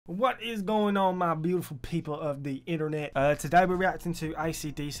What is going on, my beautiful people of the internet? Today we're reacting to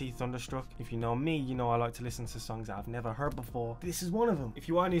acdc Thunderstruck. If you know me, you know I like to listen to songs that I've never heard before. This is one of them. If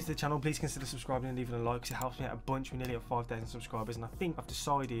you are new to the channel, please consider subscribing and leaving a like, because it helps me out a bunch. We're nearly at 5,000 subscribers, and I think I've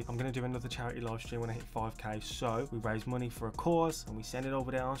decided I'm going to do another charity live stream when I hit 5k. So we raise money for a cause and we send it over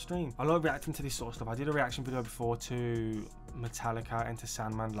there on stream. I like reacting to this sort of stuff. I did a reaction video before to Metallica Enter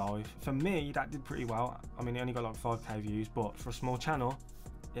Sandman live. For me, that did pretty well. I mean, it only got like 5k views, but for a small channel,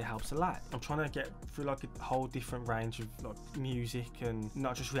 it helps a lot. I'm trying to get through like a whole different range of like music, and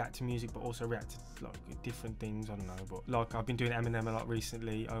not just react to music but also react to like different things. I don't know, but like I've been doing Eminem a lot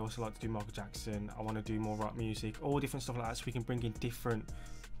recently. I also like to do Michael Jackson. I want to do more rock music, all different stuff like that, so we can bring in different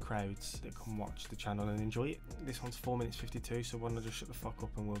crowds that can watch the channel and enjoy it. This one's 4 minutes 52, so why not just shut the fuck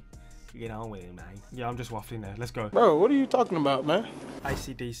up and we'll get on with it, man. Yeah, I'm just waffling there. Let's go. Bro, what are you talking about, man?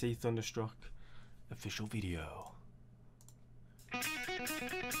 acdc Thunderstruck official video.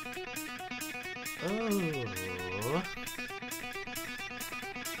 Oh.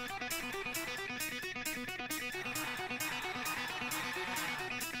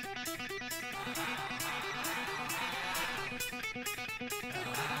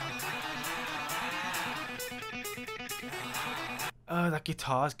 Oh, that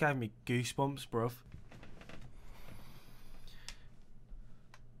guitar's gave me goosebumps, bruv.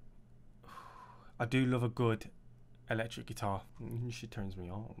 I do love a good electric guitar. She turns me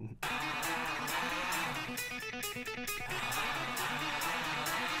on.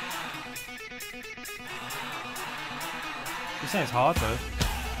 This sounds hard though.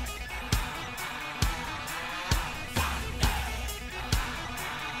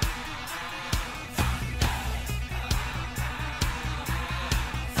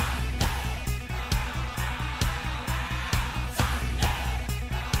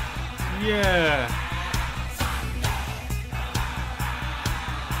 Yeah.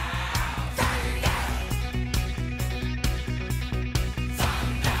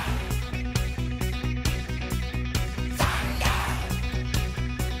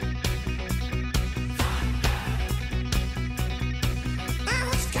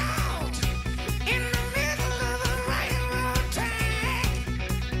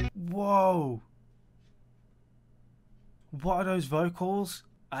 Whoa. What are those vocals?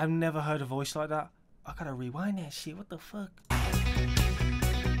 I've never heard a voice like that. I gotta rewind that shit. What the fuck? I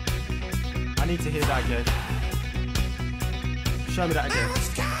need to hear that again. Show me that again.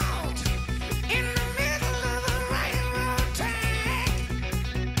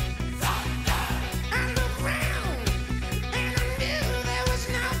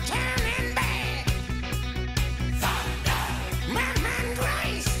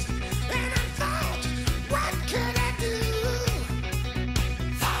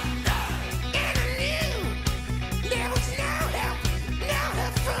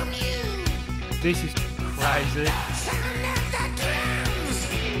 This is crazy.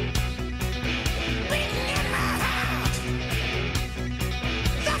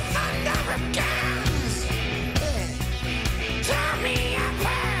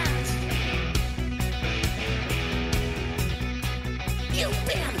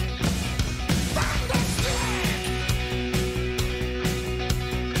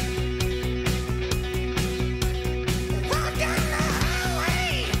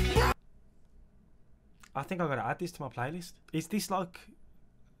 I think I gotta add this to my playlist. Is this like...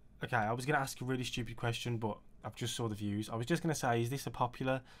 Okay, I was gonna ask a really stupid question, but I've just saw the views. I was just gonna say, is this a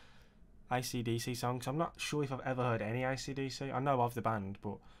popular acdc song? Because I'm not sure if I've ever heard any acdc. I know of the band,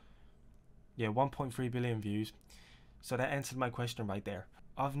 but yeah, 1.3 billion views. So that answered my question right there.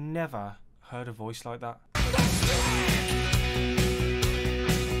 I've never heard a voice like that.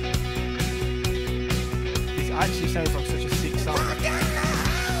 This actually sounds like such a sick song.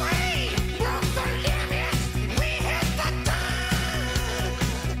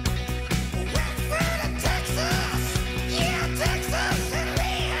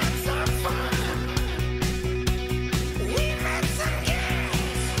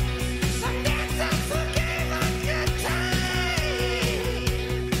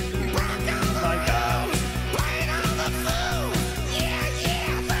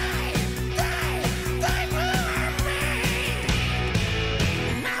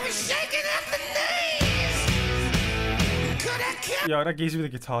 Yo, that gives me the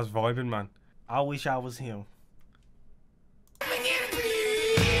guitar's vibing, man. I wish I was him.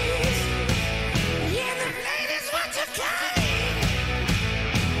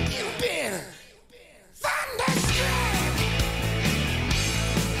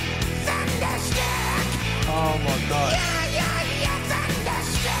 Oh my god.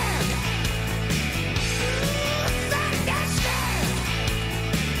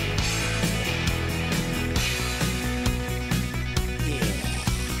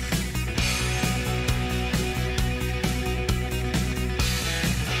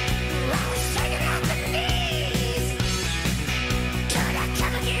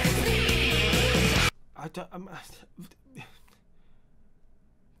 I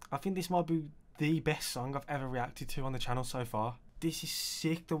think this might be the best song I've ever reacted to on the channel so far. This is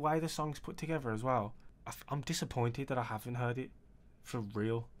sick, the way the song's put together as well. I'm disappointed that I haven't heard it for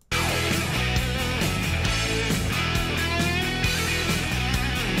real.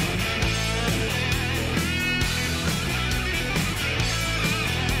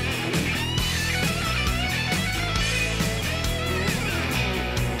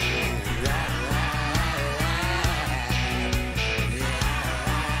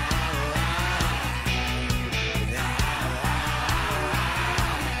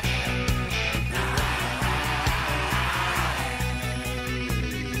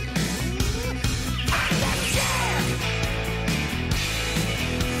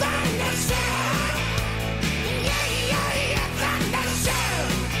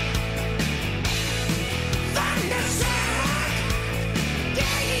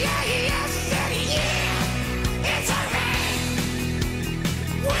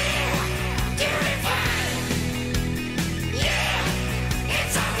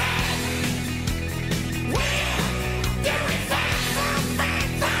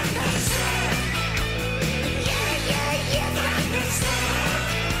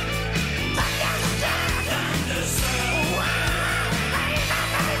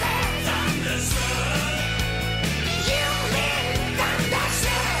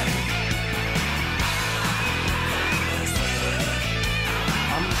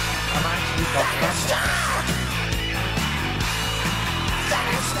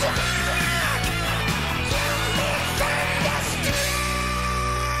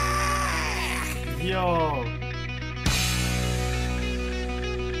 Yo.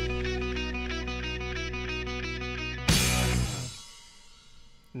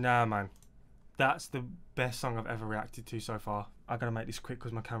 Nah, man. That's the best song I've ever reacted to so far. I gotta make this quick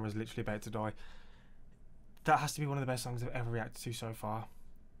because my camera's literally about to die. That has to be one of the best songs I've ever reacted to so far.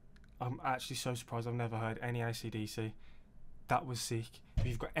 I'm actually so surprised I've never heard any acdc. That was sick. If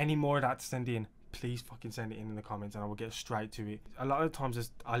you've got any more of that to send in, please fucking send it in the comments and I will get straight to it. A lot of the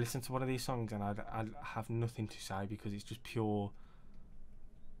times I listen to one of these songs and I have nothing to say because it's just pure.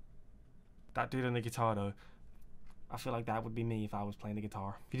 That dude on the guitar though, I feel like that would be me if I was playing the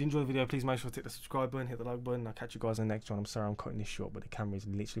guitar. If you did enjoy the video, please make sure to hit the subscribe button, hit the like button. I'll catch you guys in the next one. I'm sorry I'm cutting this short, but the camera is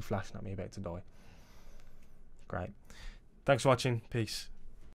literally flashing at me about to die. Great. Thanks for watching. Peace.